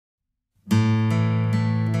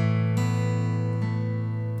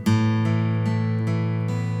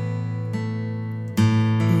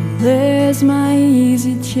There's my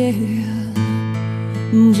easy chair,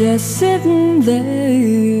 just sitting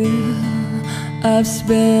there. I've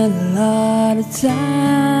spent a lot of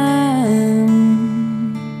time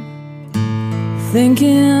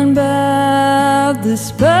thinking about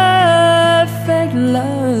this perfect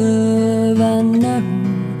love I know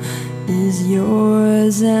is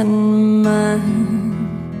yours and mine.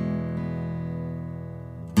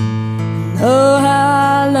 Oh,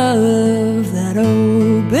 how I love that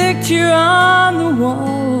old picture on the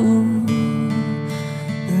wall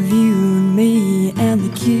of you and me and the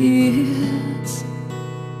kids.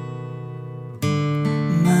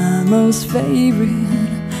 My most favorite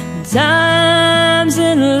times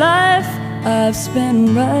in life I've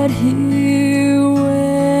spent right here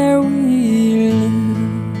where we live.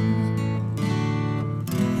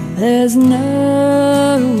 There's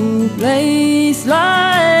no place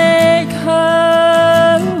like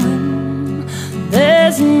home.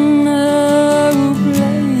 There's no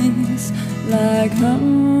place like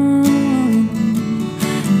home.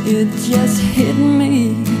 It just hit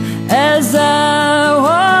me as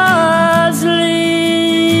I was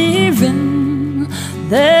leaving.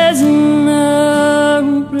 There's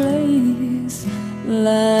no place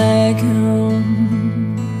like home.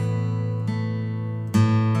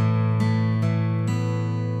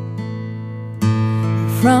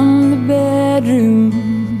 From the bedroom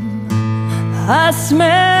I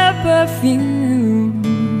smell perfume,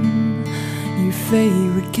 your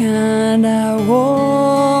favorite kind I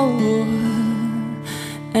wore,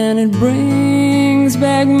 and it brings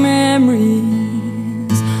back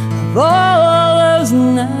memories of all those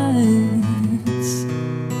nights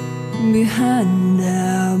behind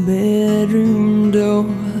our bedroom door.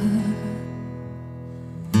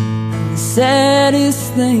 The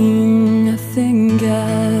saddest thing I think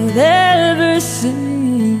I've ever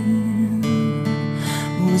seen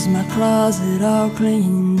was my closet all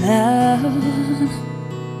cleaned out.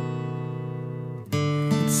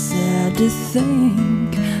 It's sad to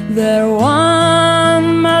think that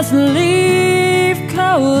one must leave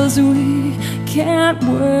 'cause we can't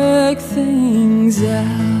work things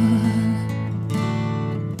out.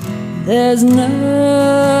 There's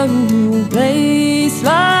no place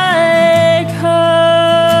like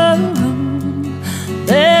home.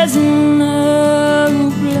 There's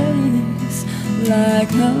no place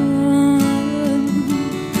like home.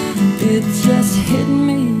 It just hit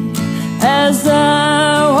me as I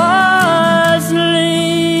was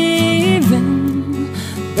leaving.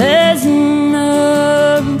 There's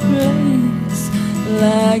no place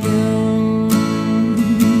like home.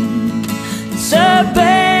 So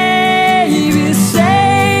baby,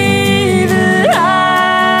 say that I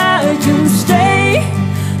can stay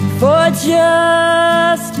for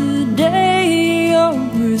just a day or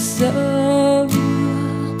so.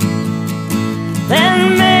 Then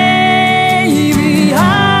maybe I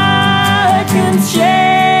can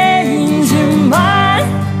change your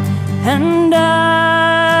mind, and I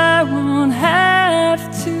won't have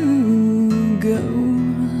to go.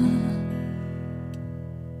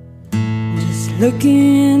 Just look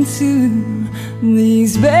into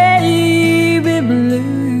these baby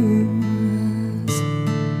blues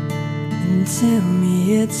and tell me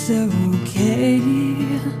it's okay.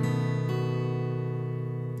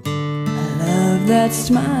 That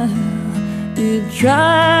smile, it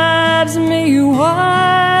drives me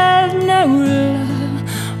wild. No love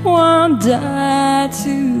won't die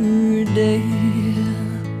today.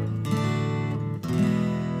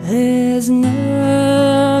 There's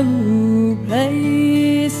no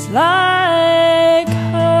place like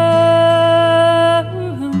home.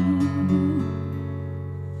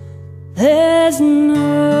 There's no